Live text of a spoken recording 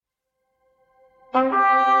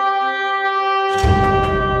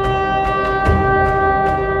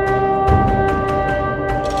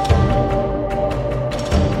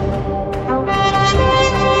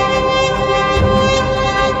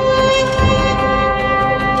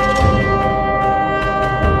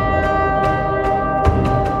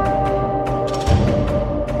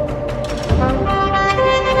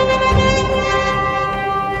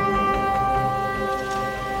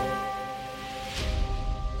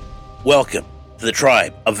Welcome to the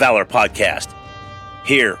Tribe of Valor Podcast.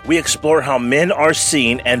 Here, we explore how men are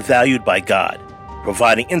seen and valued by God,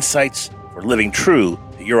 providing insights for living true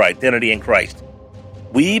to your identity in Christ.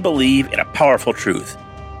 We believe in a powerful truth.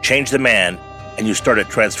 Change the man, and you start a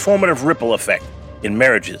transformative ripple effect in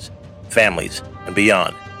marriages, families, and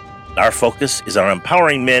beyond. Our focus is on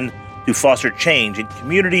empowering men to foster change in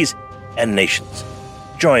communities and nations.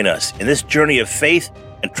 Join us in this journey of faith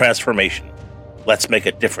and transformation. Let's make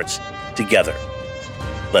a difference together.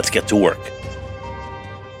 Let's get to work.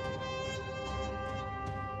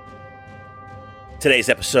 Today's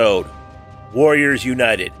episode, Warriors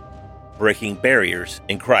United, Breaking Barriers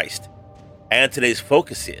in Christ. And today's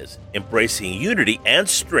focus is embracing unity and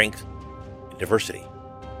strength in diversity.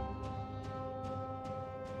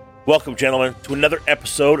 Welcome, gentlemen, to another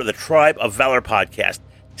episode of the Tribe of Valor Podcast.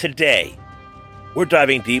 Today, we're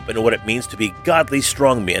diving deep into what it means to be godly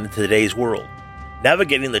strong men in today's world,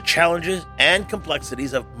 navigating the challenges and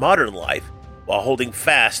complexities of modern life while holding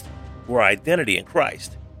fast to our identity in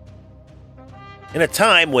Christ. In a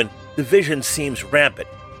time when division seems rampant,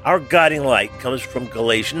 our guiding light comes from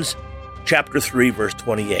Galatians chapter 3, verse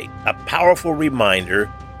 28, a powerful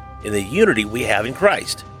reminder in the unity we have in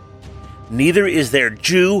Christ. Neither is there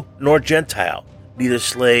Jew nor Gentile, neither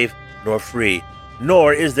slave nor free,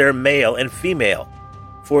 nor is there male and female,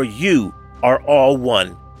 for you are all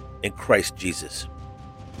one in Christ Jesus.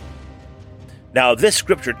 Now, this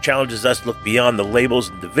scripture challenges us to look beyond the labels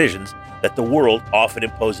and divisions that the world often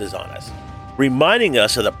imposes on us, reminding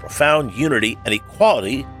us of the profound unity and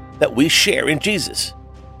equality that we share in Jesus.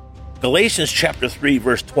 Galatians chapter 3,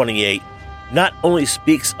 verse 28 not only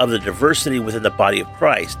speaks of the diversity within the body of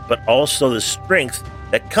Christ, but also the strength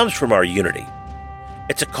that comes from our unity.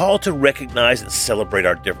 It's a call to recognize and celebrate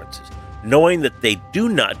our differences, knowing that they do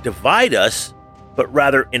not divide us, but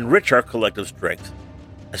rather enrich our collective strength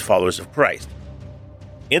as followers of Christ.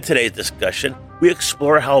 In today's discussion, we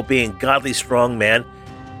explore how being godly strong men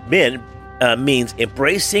means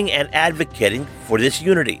embracing and advocating for this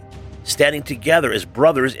unity, standing together as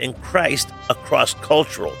brothers in Christ across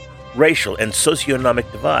cultural, racial, and socioeconomic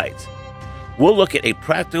divides. We'll look at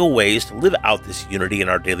practical ways to live out this unity in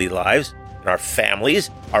our daily lives, in our families,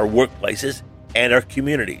 our workplaces, and our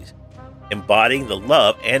communities, embodying the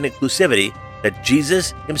love and inclusivity that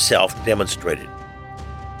Jesus himself demonstrated.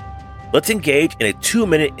 Let's engage in a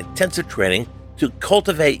 2-minute intensive training to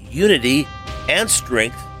cultivate unity and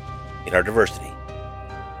strength in our diversity.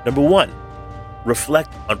 Number 1,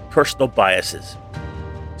 reflect on personal biases.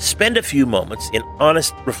 Spend a few moments in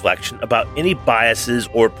honest reflection about any biases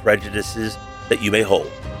or prejudices that you may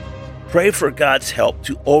hold. Pray for God's help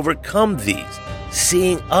to overcome these,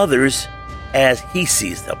 seeing others as He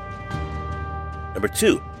sees them. Number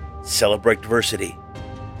 2, celebrate diversity.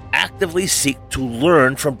 Actively seek to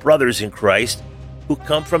learn from brothers in Christ who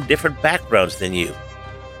come from different backgrounds than you.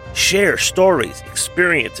 Share stories,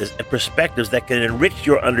 experiences, and perspectives that can enrich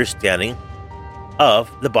your understanding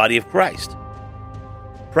of the body of Christ.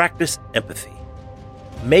 Practice empathy.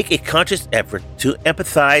 Make a conscious effort to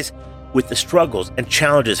empathize with the struggles and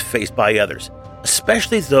challenges faced by others,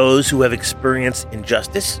 especially those who have experienced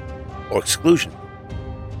injustice or exclusion.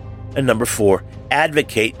 And number 4,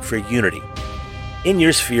 advocate for unity. In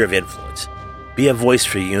your sphere of influence, be a voice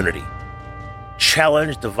for unity.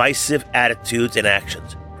 Challenge divisive attitudes and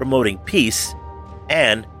actions, promoting peace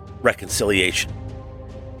and reconciliation.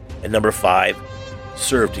 And number 5,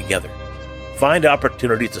 serve together. Find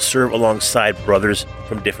opportunities to serve alongside brothers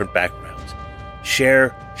from different backgrounds.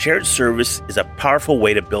 Shared service is a powerful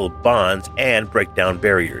way to build bonds and break down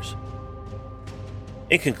barriers.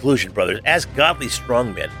 In conclusion, brothers, as godly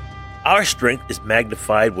strong men, our strength is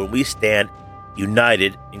magnified when we stand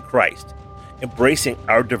united in Christ, embracing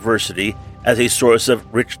our diversity as a source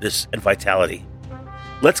of richness and vitality.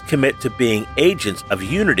 Let's commit to being agents of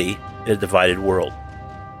unity in a divided world,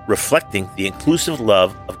 reflecting the inclusive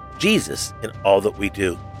love of Jesus in all that we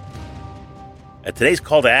do. At today's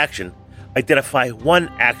call to action, identify one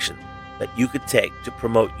action that you could take to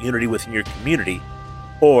promote unity within your community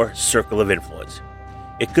or circle of influence.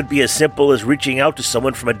 It could be as simple as reaching out to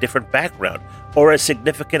someone from a different background, or as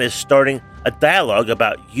significant as starting a dialogue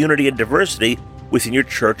about unity and diversity within your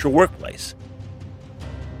church or workplace.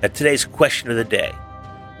 At today's question of the day,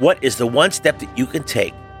 what is the one step that you can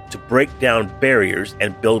take to break down barriers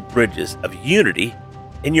and build bridges of unity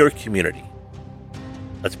in your community?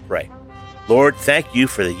 Let's pray. Lord, thank you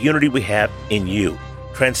for the unity we have in you,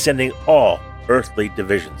 transcending all earthly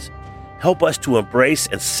divisions. Help us to embrace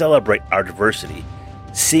and celebrate our diversity,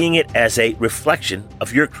 seeing it as a reflection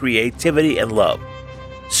of your creativity and love.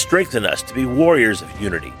 Strengthen us to be warriors of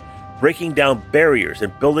unity, breaking down barriers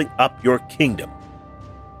and building up your kingdom.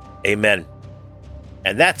 Amen.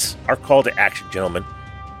 And that's our call to action, gentlemen.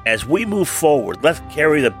 As we move forward, let's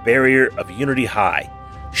carry the barrier of unity high,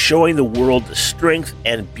 showing the world the strength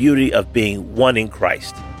and beauty of being one in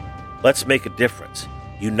Christ. Let's make a difference,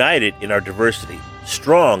 united in our diversity,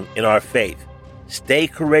 strong in our faith. Stay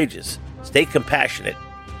courageous, stay compassionate,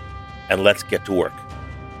 and let's get to work.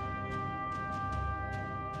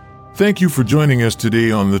 Thank you for joining us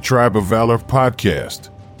today on the Tribe of Valor Podcast.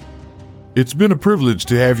 It's been a privilege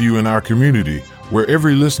to have you in our community, where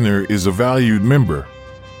every listener is a valued member.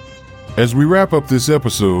 As we wrap up this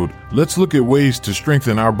episode, let's look at ways to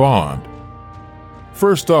strengthen our bond.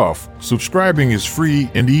 First off, subscribing is free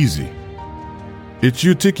and easy. It's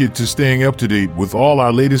your ticket to staying up to date with all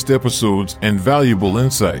our latest episodes and valuable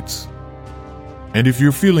insights. And if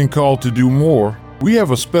you're feeling called to do more, we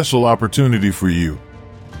have a special opportunity for you.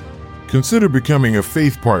 Consider becoming a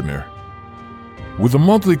faith partner. With a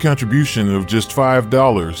monthly contribution of just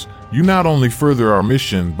 $5, you not only further our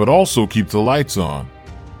mission, but also keep the lights on.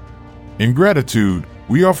 In gratitude,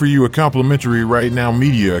 we offer you a complimentary Right Now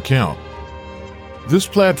Media account. This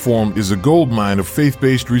platform is a goldmine of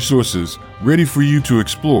faith-based resources ready for you to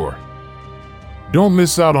explore. Don't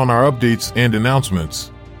miss out on our updates and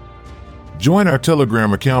announcements. Join our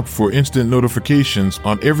Telegram account for instant notifications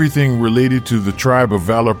on everything related to the Tribe of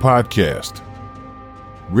Valor podcast.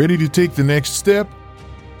 Ready to take the next step?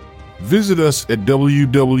 Visit us at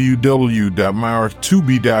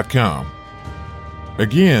www.myr2b.com.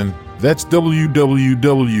 Again, that's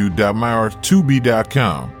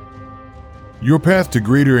www.myr2b.com. Your path to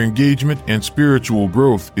greater engagement and spiritual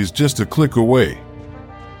growth is just a click away.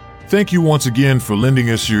 Thank you once again for lending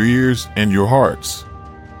us your ears and your hearts.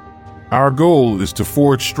 Our goal is to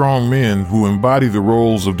forge strong men who embody the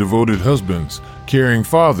roles of devoted husbands, caring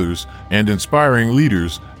fathers, and inspiring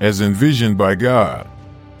leaders as envisioned by God.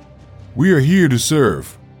 We are here to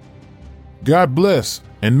serve. God bless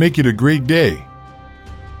and make it a great day.